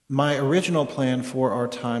My original plan for our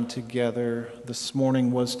time together this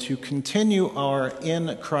morning was to continue our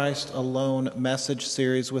In Christ Alone message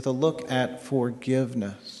series with a look at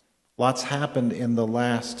forgiveness. Lots happened in the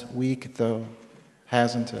last week, though,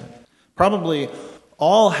 hasn't it? Probably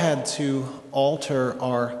all had to alter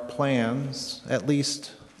our plans, at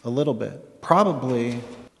least a little bit, probably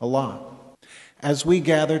a lot. As we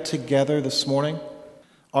gather together this morning,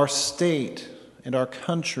 our state and our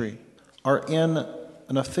country are in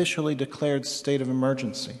an officially declared state of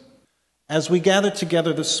emergency. As we gather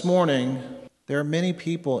together this morning, there are many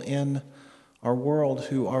people in our world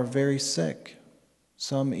who are very sick,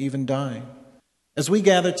 some even dying. As we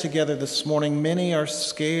gather together this morning, many are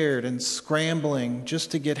scared and scrambling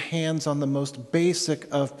just to get hands on the most basic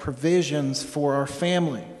of provisions for our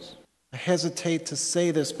families. I hesitate to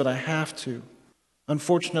say this, but I have to.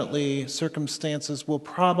 Unfortunately, circumstances will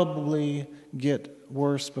probably get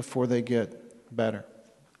worse before they get better.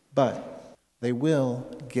 But they will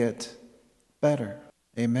get better.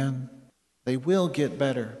 Amen. They will get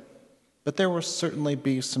better. But there will certainly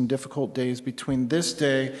be some difficult days between this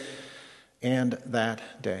day and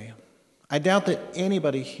that day. I doubt that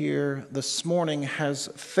anybody here this morning has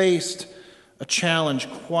faced a challenge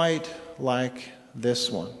quite like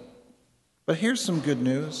this one. But here's some good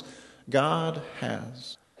news. God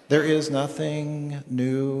has. There is nothing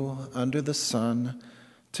new under the sun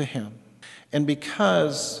to him. And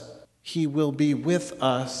because he will be with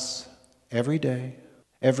us every day,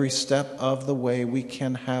 every step of the way, we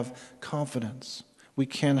can have confidence. We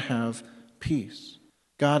can have peace.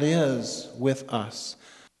 God is with us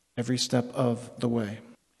every step of the way.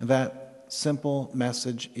 That simple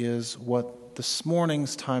message is what this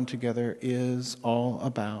morning's time together is all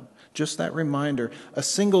about. Just that reminder, a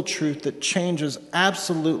single truth that changes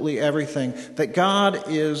absolutely everything, that God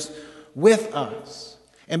is with us.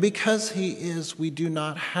 And because he is, we do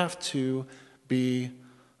not have to be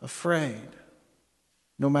afraid,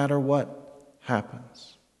 no matter what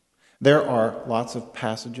happens. There are lots of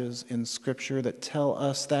passages in Scripture that tell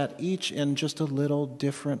us that, each in just a little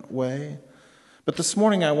different way. But this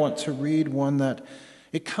morning I want to read one that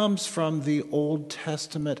it comes from the Old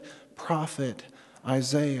Testament prophet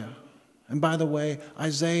Isaiah. And by the way,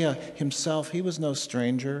 Isaiah himself, he was no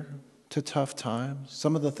stranger to tough times.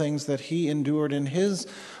 Some of the things that he endured in his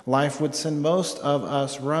life would send most of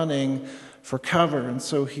us running for cover. And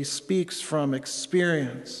so he speaks from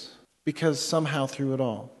experience, because somehow through it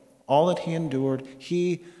all that he endured,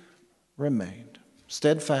 he remained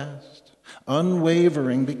steadfast,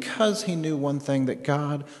 unwavering, because he knew one thing, that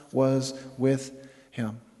God was with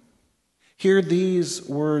him. Hear these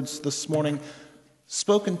words this morning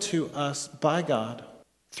spoken to us by God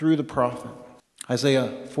through the prophet.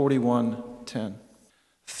 Isaiah 41:10.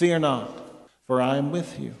 Fear not, for I am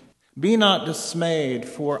with you. Be not dismayed,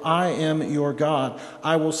 for I am your God.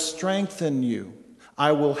 I will strengthen you.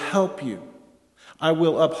 I will help you. I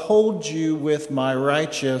will uphold you with my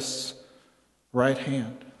righteous right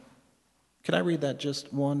hand. Can I read that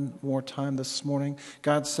just one more time this morning?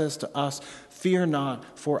 God says to us, fear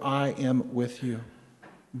not, for I am with you.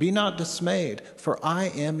 Be not dismayed, for I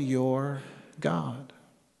am your God.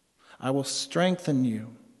 I will strengthen you.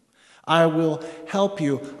 I will help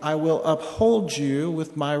you. I will uphold you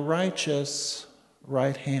with my righteous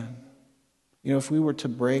right hand. You know, if we were to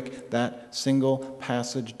break that single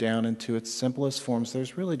passage down into its simplest forms,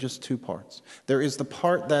 there's really just two parts. There is the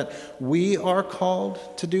part that we are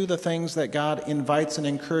called to do, the things that God invites and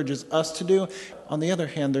encourages us to do. On the other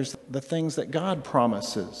hand, there's the things that God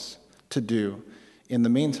promises to do in the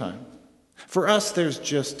meantime. For us, there's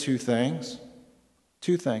just two things.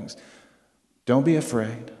 Two things. Don't be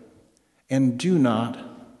afraid, and do not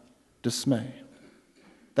dismay.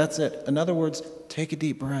 That's it. In other words, take a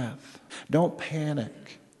deep breath. Don't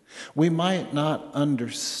panic. We might not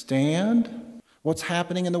understand what's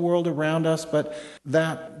happening in the world around us, but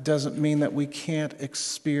that doesn't mean that we can't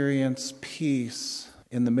experience peace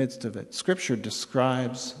in the midst of it. Scripture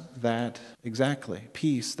describes that exactly.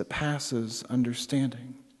 Peace that passes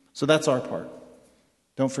understanding. So that's our part.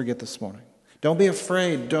 Don't forget this morning. Don't be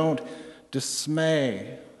afraid. Don't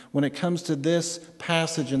dismay. When it comes to this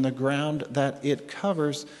passage and the ground that it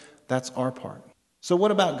covers, that's our part. So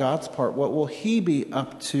what about God's part? What will he be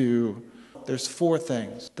up to? There's four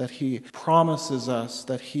things that he promises us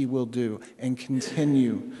that he will do and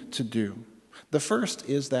continue to do. The first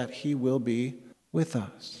is that he will be with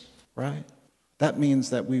us, right? That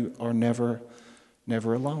means that we are never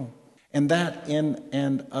alone. And that in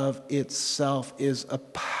and of itself is a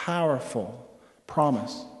powerful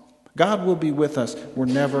promise. God will be with us. We're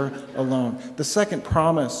never alone. The second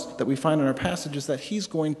promise that we find in our passage is that he's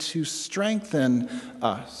going to strengthen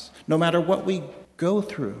us. No matter what we go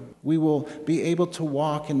through, we will be able to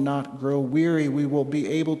walk and not grow weary. We will be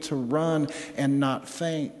able to run and not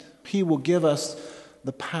faint. He will give us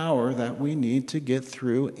the power that we need to get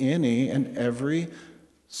through any and every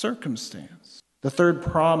circumstance. The third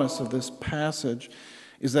promise of this passage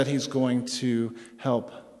is that he's going to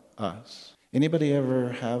help us. Anybody ever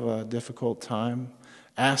have a difficult time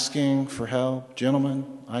asking for help?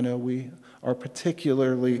 Gentlemen, I know we are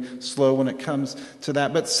particularly slow when it comes to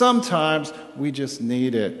that, but sometimes we just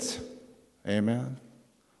need it. Amen?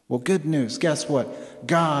 Well, good news. Guess what?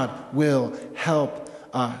 God will help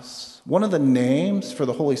us. One of the names for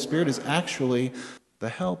the Holy Spirit is actually the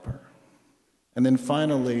Helper. And then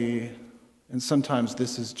finally, and sometimes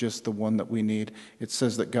this is just the one that we need, it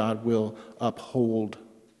says that God will uphold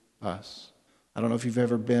us. I don't know if you've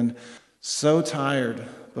ever been so tired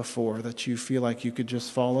before that you feel like you could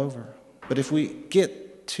just fall over. But if we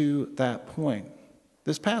get to that point,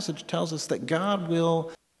 this passage tells us that God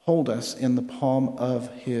will hold us in the palm of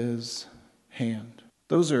his hand.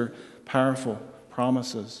 Those are powerful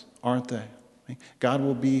promises, aren't they? God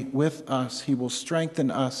will be with us. He will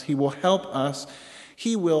strengthen us. He will help us.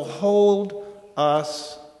 He will hold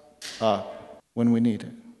us up when we need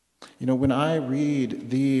it. You know, when I read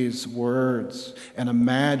these words and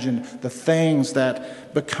imagine the things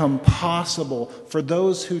that become possible for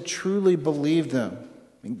those who truly believe them,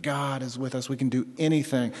 I mean, God is with us. We can do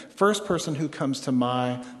anything. First person who comes to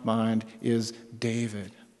my mind is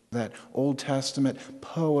David, that Old Testament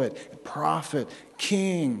poet, prophet,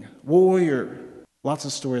 king, warrior. Lots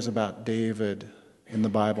of stories about David in the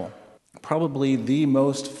Bible. Probably the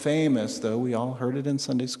most famous, though, we all heard it in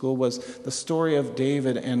Sunday school, was the story of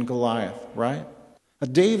David and Goliath, right?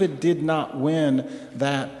 David did not win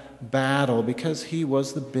that battle because he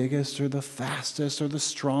was the biggest or the fastest or the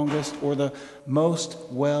strongest or the most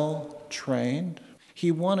well-trained.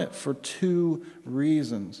 He won it for two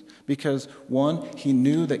reasons. Because one, he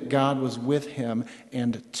knew that God was with him,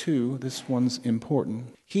 and two, this one's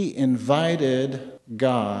important, he invited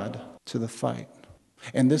God to the fight.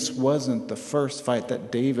 And this wasn't the first fight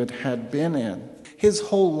that David had been in. His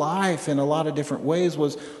whole life, in a lot of different ways,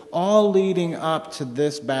 was all leading up to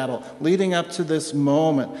this battle, leading up to this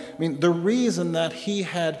moment. I mean, the reason that he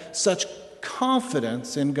had such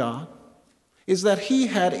confidence in God is that he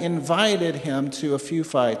had invited him to a few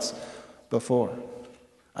fights before.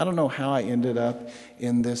 I don't know how I ended up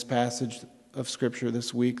in this passage of Scripture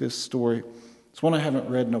this week, this story. It's one I haven't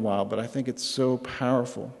read in a while, but I think it's so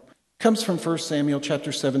powerful. Comes from 1 Samuel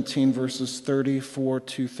chapter 17, verses 34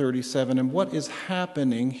 to 37. And what is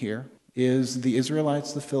happening here is the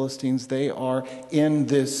Israelites, the Philistines, they are in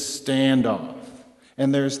this standoff.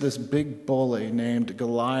 And there's this big bully named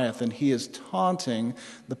Goliath, and he is taunting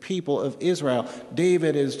the people of Israel.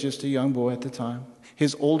 David is just a young boy at the time.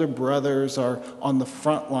 His older brothers are on the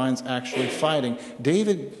front lines actually fighting.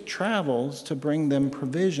 David travels to bring them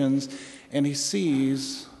provisions, and he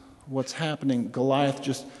sees what's happening. Goliath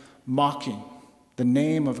just mocking the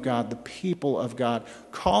name of God, the people of God,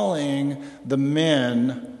 calling the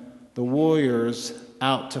men, the warriors,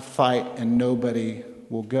 out to fight, and nobody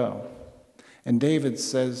will go. And David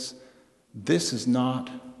says, this is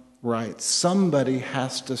not right. Somebody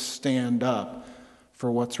has to stand up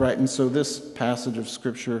for what's right. And so this passage of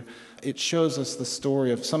Scripture, it shows us the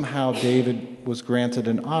story of somehow David was granted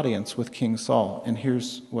an audience with King Saul. And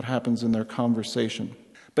here's what happens in their conversation.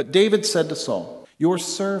 But David said to Saul, your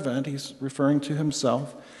servant, he's referring to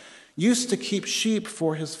himself, used to keep sheep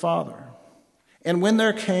for his father. And when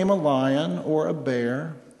there came a lion or a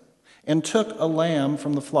bear and took a lamb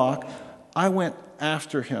from the flock, I went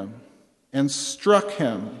after him and struck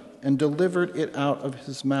him and delivered it out of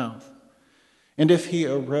his mouth. And if he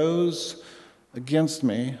arose against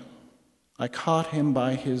me, I caught him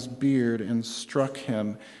by his beard and struck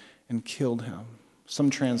him and killed him. Some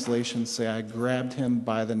translations say I grabbed him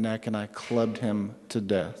by the neck and I clubbed him to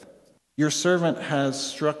death. Your servant has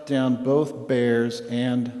struck down both bears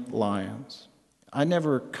and lions. I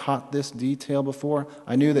never caught this detail before.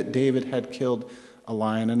 I knew that David had killed a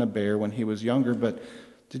lion and a bear when he was younger, but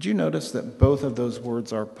did you notice that both of those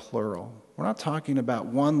words are plural? We're not talking about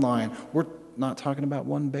one lion. We're not talking about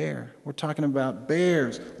one bear. We're talking about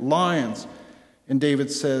bears, lions. And David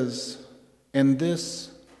says, and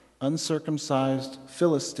this uncircumcised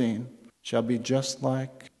Philistine shall be just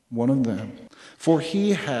like one of them. For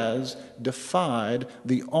he has defied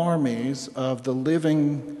the armies of the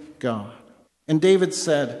living God. And David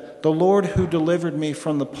said, "The Lord who delivered me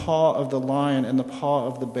from the paw of the lion and the paw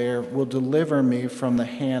of the bear will deliver me from the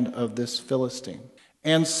hand of this Philistine."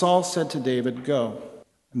 And Saul said to David, "Go,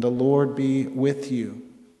 and the Lord be with you."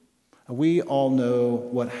 We all know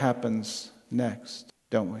what happens next,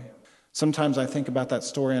 don't we? Sometimes I think about that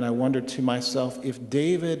story and I wonder to myself if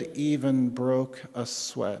David even broke a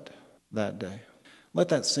sweat that day. Let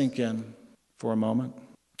that sink in for a moment,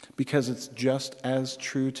 because it's just as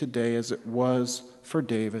true today as it was for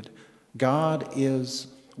David. God is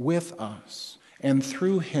with us, and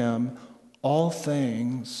through him all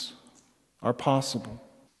things are possible.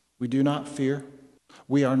 We do not fear.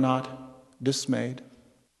 We are not dismayed,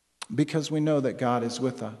 because we know that God is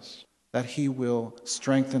with us, that he will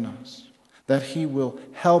strengthen us, that he will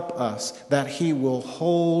help us, that he will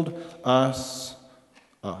hold us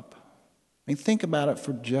up. I mean, think about it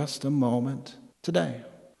for just a moment today.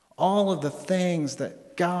 All of the things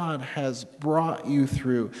that God has brought you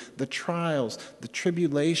through, the trials, the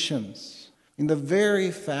tribulations, and the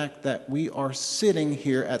very fact that we are sitting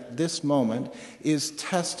here at this moment is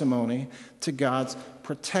testimony to God's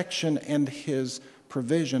protection and his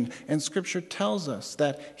provision. And Scripture tells us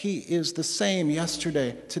that he is the same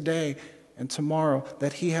yesterday, today, and tomorrow,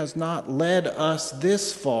 that he has not led us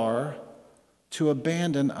this far to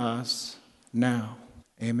abandon us now.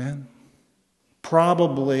 Amen.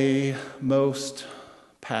 Probably most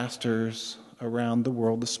pastors around the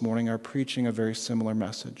world this morning are preaching a very similar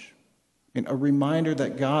message. And a reminder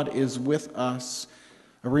that God is with us,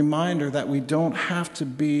 a reminder that we don't have to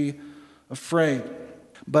be afraid.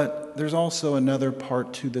 But there's also another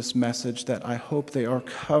part to this message that I hope they are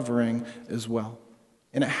covering as well.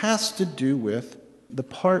 And it has to do with the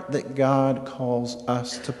part that God calls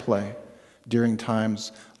us to play during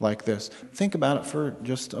times like this. Think about it for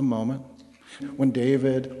just a moment. When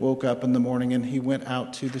David woke up in the morning and he went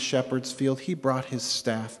out to the shepherd's field, he brought his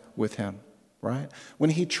staff with him, right? When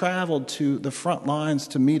he traveled to the front lines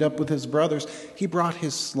to meet up with his brothers, he brought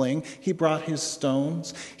his sling, he brought his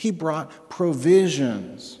stones, he brought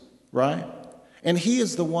provisions, right? And he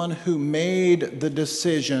is the one who made the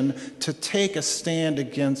decision to take a stand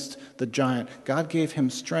against the giant. God gave him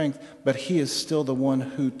strength, but he is still the one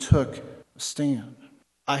who took a stand.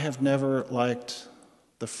 I have never liked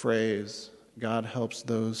the phrase, "God helps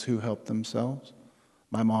those who help themselves."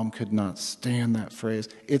 My mom could not stand that phrase.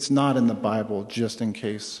 It's not in the Bible, just in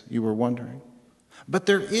case you were wondering. But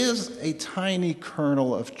there is a tiny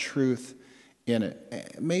kernel of truth in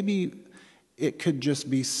it. Maybe it could just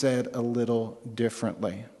be said a little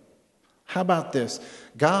differently. How about this?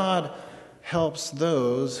 God helps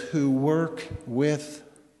those who work with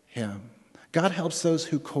him. God helps those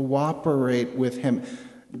who cooperate with him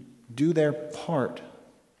do their part,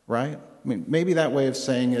 right? I mean, maybe that way of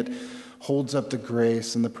saying it holds up the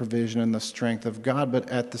grace and the provision and the strength of God, but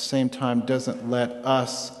at the same time doesn't let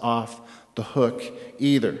us off the hook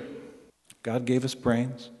either. God gave us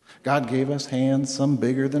brains. God gave us hands, some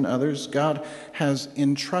bigger than others. God has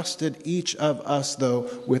entrusted each of us, though,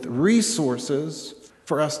 with resources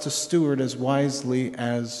for us to steward as wisely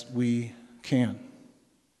as we can.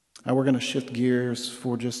 Now we're going to shift gears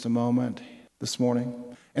for just a moment this morning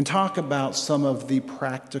and talk about some of the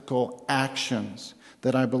practical actions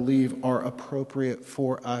that I believe are appropriate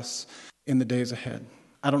for us in the days ahead.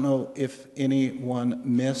 I don't know if anyone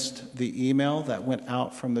missed the email that went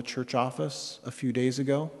out from the church office a few days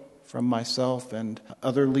ago from myself and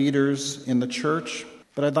other leaders in the church,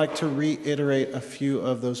 but I'd like to reiterate a few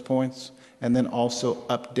of those points and then also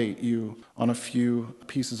update you on a few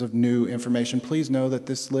pieces of new information. Please know that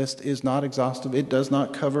this list is not exhaustive. It does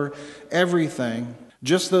not cover everything.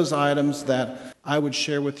 Just those items that I would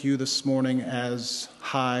share with you this morning as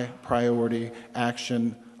high priority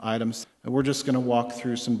action items. And we're just going to walk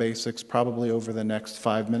through some basics probably over the next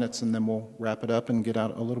 5 minutes, and then we'll wrap it up and get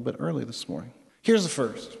out a little bit early this morning. Here's the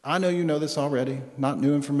first. I know you know this already, not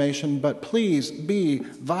new information, but please be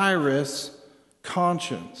virus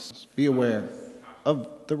conscious. Be aware of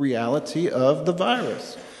the reality of the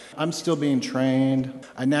virus. I'm still being trained.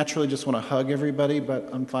 I naturally just want to hug everybody, but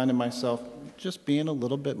I'm finding myself just being a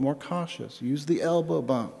little bit more cautious. Use the elbow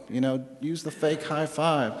bump, use the fake high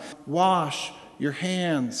five. Wash your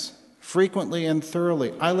hands frequently and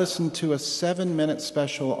thoroughly. I listened to a 7-minute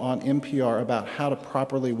special on NPR about how to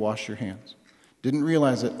properly wash your hands. Didn't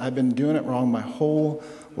realize it. I've been doing it wrong my whole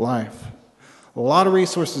life. A lot of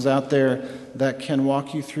resources out there that can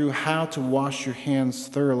walk you through how to wash your hands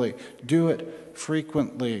thoroughly. Do it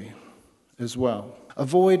frequently as well.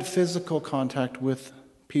 Avoid physical contact with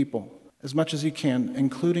people as much as you can,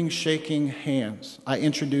 including shaking hands. I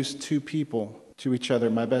introduced 2 people to each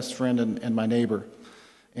other, my best friend and my neighbor.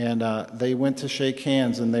 And they went to shake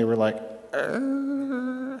hands, and they were like,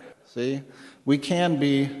 see? We can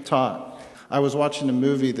be taught. I was watching a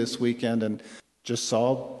movie this weekend and just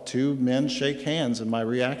saw two men shake hands, and my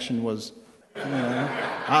reaction was,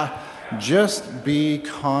 just be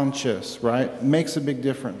conscious, right? Makes a big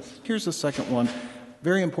difference. Here's the second one.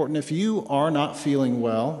 Very important. If you are not feeling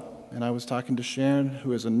well, and I was talking to Sharon,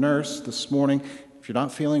 who is a nurse, this morning, if you're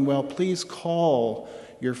not feeling well, please call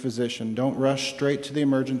your physician. Don't rush straight to the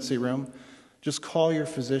emergency room. Just call your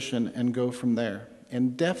physician and go from there.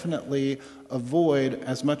 And definitely avoid,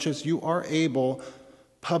 as much as you are able,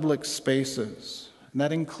 public spaces. And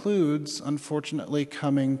that includes, unfortunately,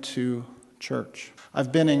 coming to church.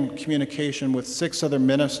 I've been in communication with 6 other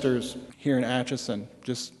ministers here in Atchison,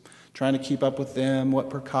 just trying to keep up with them, what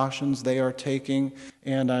precautions they are taking.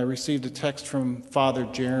 And I received a text from Father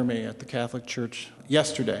Jeremy at the Catholic Church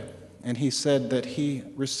yesterday. And he said that he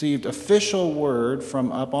received official word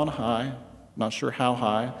from up on high, not sure how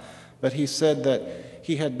high, but he said that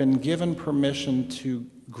he had been given permission to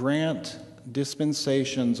grant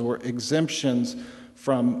dispensations or exemptions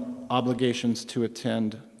from obligations to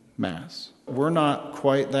attend Mass. We're not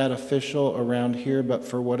quite that official around here, but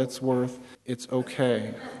for what it's worth, it's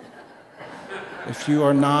okay. If you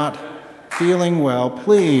are not feeling well,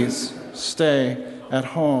 please stay at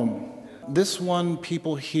home. This one,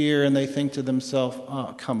 people hear and they think to themselves,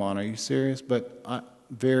 oh, come on, are you serious? But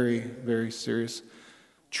very, very serious.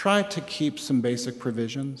 Try to keep some basic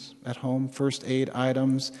provisions at home, first aid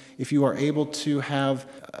items. If you are able to have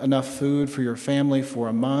enough food for your family for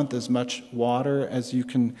a month, as much water as you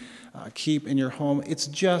can keep in your home, it's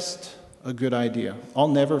just a good idea. I'll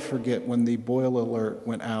never forget when the boil alert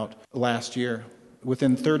went out last year.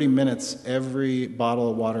 Within 30 minutes, every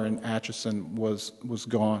bottle of water in Atchison was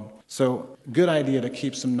gone. So good idea to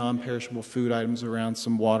keep some non-perishable food items around,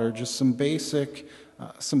 some water, just some basic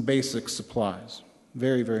supplies.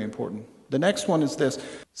 Very, very important. The next one is this.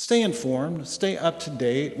 Stay informed. Stay up to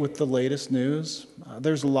date with the latest news.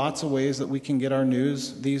 There's lots of ways that we can get our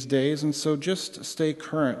news these days, and so just stay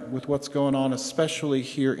current with what's going on, especially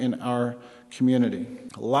here in our community.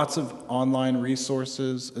 Lots of online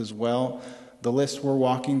resources as well. The list we're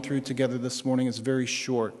walking through together this morning is very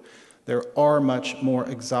short. There are much more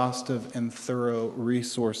exhaustive and thorough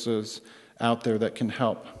resources out there that can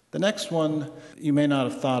help. The next one you may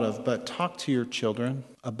not have thought of, but talk to your children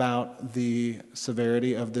about the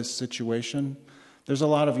severity of this situation. There's a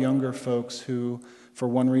lot of younger folks who, for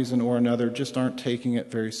one reason or another, just aren't taking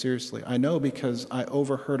it very seriously. I know because I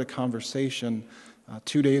overheard a conversation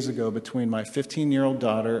 2 days ago between my 15-year-old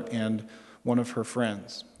daughter and one of her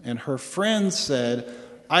friends. And her friend said,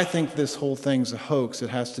 I think this whole thing's a hoax. It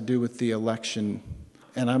has to do with the election.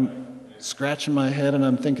 And I'm scratching my head and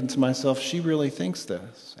I'm thinking to myself, she really thinks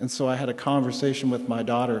this. And so I had a conversation with my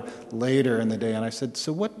daughter later in the day, and I said,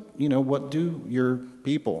 so what do your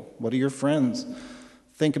people, what do your friends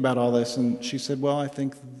think about all this? And she said, well, I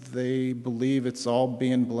think they believe it's all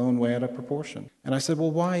being blown way out of proportion. And I said,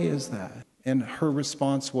 well, why is that? And her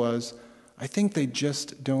response was, I think they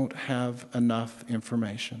just don't have enough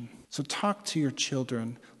information. So talk to your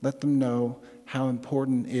children. Let them know how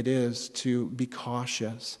important it is to be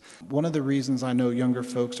cautious. One of the reasons I know younger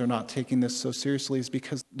folks are not taking this so seriously is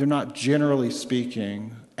because they're not, generally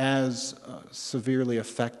speaking, as severely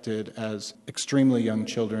affected as extremely young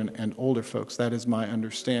children and older folks. That is my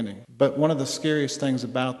understanding. But one of the scariest things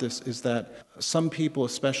about this is that some people,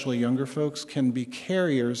 especially younger folks, can be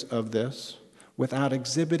carriers of this without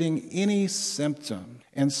exhibiting any symptom.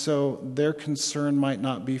 And so their concern might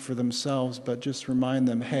not be for themselves, but just remind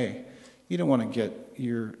them, hey, you don't want to get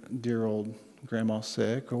your dear old grandma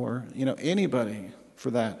sick or, anybody for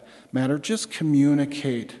that matter. Just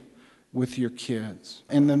communicate with your kids.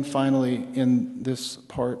 And then finally, in this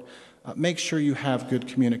part, make sure you have good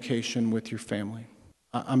communication with your family.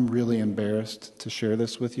 I'm really embarrassed to share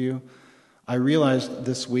this with you. I realized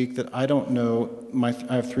this week that I don't know, I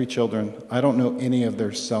have 3 children, I don't know any of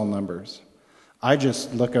their cell numbers. I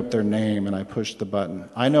just look up their name and I push the button.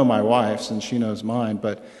 I know my wife's and she knows mine,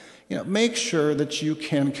 but make sure that you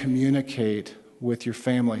can communicate with your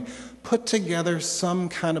family. Put together some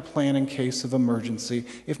kind of plan in case of emergency.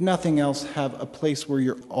 If nothing else, have a place where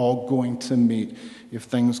you're all going to meet if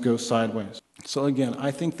things go sideways. So again,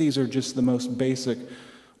 I think these are just the most basic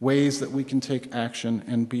ways that we can take action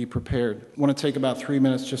and be prepared. I want to take about 3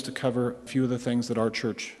 minutes just to cover a few of the things that our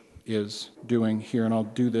church is doing here, and I'll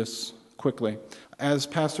do this quickly. As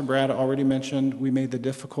Pastor Brad already mentioned, we made the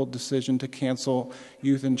difficult decision to cancel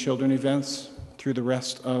youth and children events through the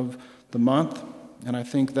rest of the month, and I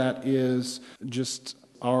think that is just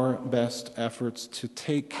our best efforts to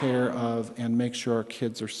take care of and make sure our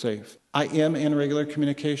kids are safe. I am in regular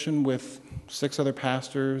communication with 6 other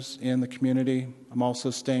pastors in the community. I'm also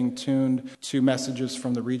staying tuned to messages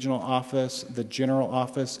from the regional office, the general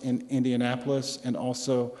office in Indianapolis, and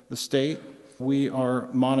also the state. We are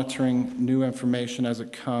monitoring new information as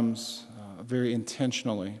it comes very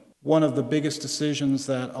intentionally. One of the biggest decisions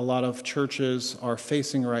that a lot of churches are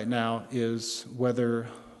facing right now is whether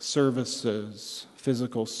services,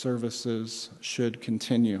 physical services, should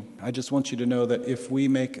continue. I just want you to know that if we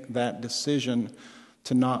make that decision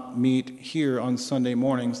to not meet here on Sunday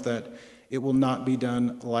mornings, that it will not be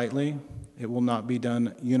done lightly. It will not be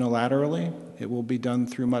done unilaterally. It will be done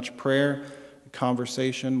through much prayer,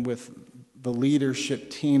 conversation with the leadership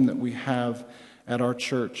team that we have at our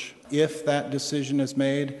church. If that decision is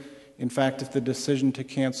made, in fact, if the decision to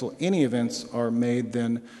cancel any events are made,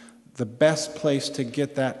 then the best place to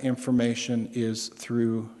get that information is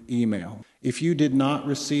through email. If you did not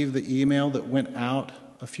receive the email that went out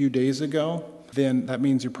a few days ago, then that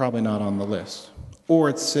means you're probably not on the list, or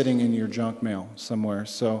it's sitting in your junk mail somewhere.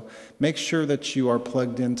 So make sure that you are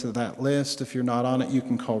plugged into that list. If you're not on it, you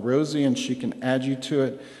can call Rosie and she can add you to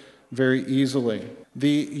it very easily.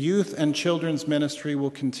 The youth and children's ministry will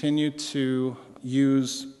continue to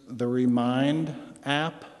use the Remind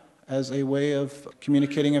app as a way of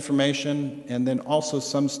communicating information, and then also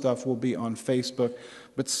some stuff will be on Facebook,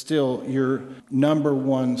 but still your number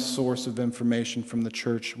one source of information from the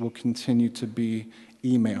church will continue to be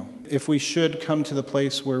email. If we should come to the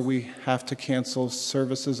place where we have to cancel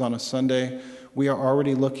services on a Sunday, we are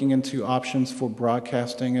already looking into options for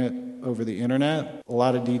broadcasting it over the internet. A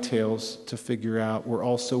lot of details to figure out. We're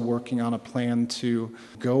also working on a plan to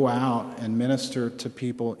go out and minister to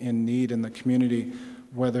people in need in the community,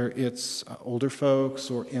 whether it's older folks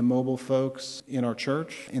or immobile folks in our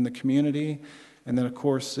church, in the community. And then, of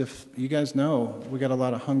course, if you guys know, we got a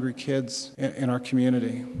lot of hungry kids in our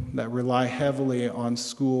community that rely heavily on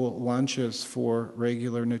school lunches for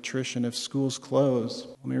regular nutrition. If schools close,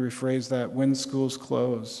 let me rephrase that, when schools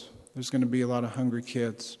close, there's going to be a lot of hungry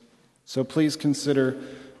kids. So please consider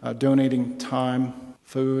donating time,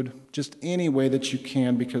 food, just any way that you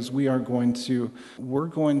can, because we're going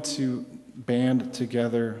to band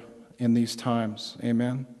together in these times.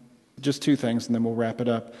 Amen? Just 2 things, and then we'll wrap it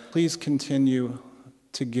up. Please continue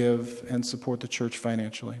to give and support the church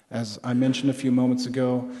financially. As I mentioned a few moments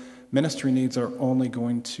ago, ministry needs are only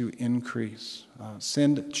going to increase.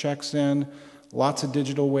 Send checks in, lots of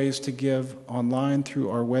digital ways to give online through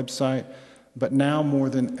our website, but now more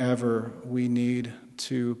than ever, we need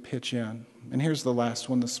to pitch in. And here's the last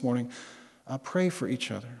one this morning. Pray for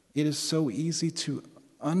each other. It is so easy to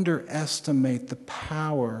underestimate the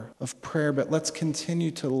power of prayer, but let's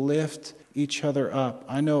continue to lift each other up.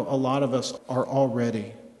 I know a lot of us are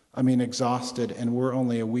already, exhausted, and we're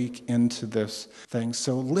only a week into this thing.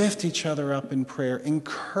 So lift each other up in prayer.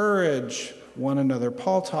 Encourage one another.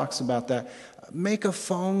 Paul talks about that. Make a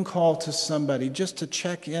phone call to somebody just to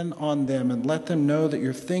check in on them and let them know that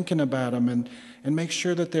you're thinking about them and make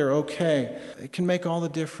sure that they're okay. It can make all the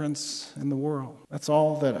difference in the world. That's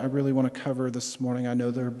all that I really want to cover this morning. I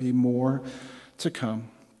know there'll be more to come.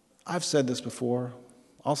 I've said this before.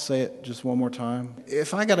 I'll say it just one more time.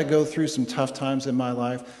 If I got to go through some tough times in my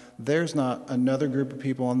life, there's not another group of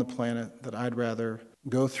people on the planet that I'd rather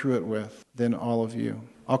go through it with than all of you.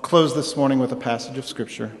 I'll close this morning with a passage of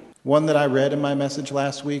Scripture. One that I read in my message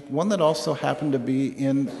last week, one that also happened to be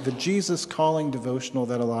in the Jesus Calling devotional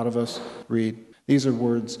that a lot of us read. These are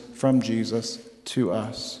words from Jesus to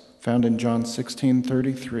us, found in John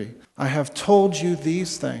 16:33. I have told you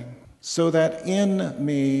these things so that in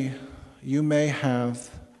me you may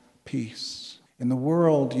have peace. In the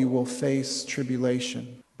world you will face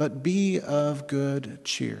tribulation, but be of good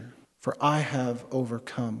cheer, for I have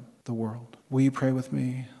overcome the world. Will you pray with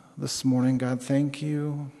me this morning? God, thank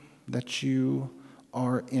you that you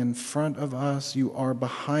are in front of us, you are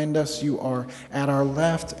behind us, you are at our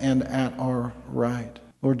left and at our right.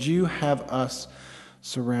 Lord, you have us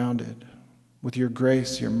surrounded with your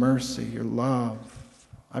grace, your mercy, your love.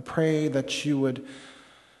 I pray that you would,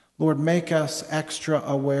 Lord, make us extra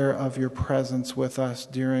aware of your presence with us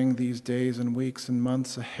during these days and weeks and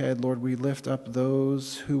months ahead. Lord, we lift up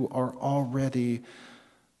those who are already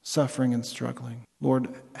suffering and struggling. Lord,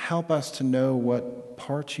 help us to know what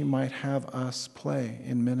part you might have us play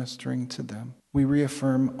in ministering to them. We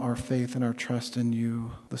reaffirm our faith and our trust in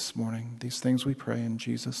you this morning. These things we pray in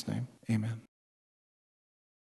Jesus' name. Amen.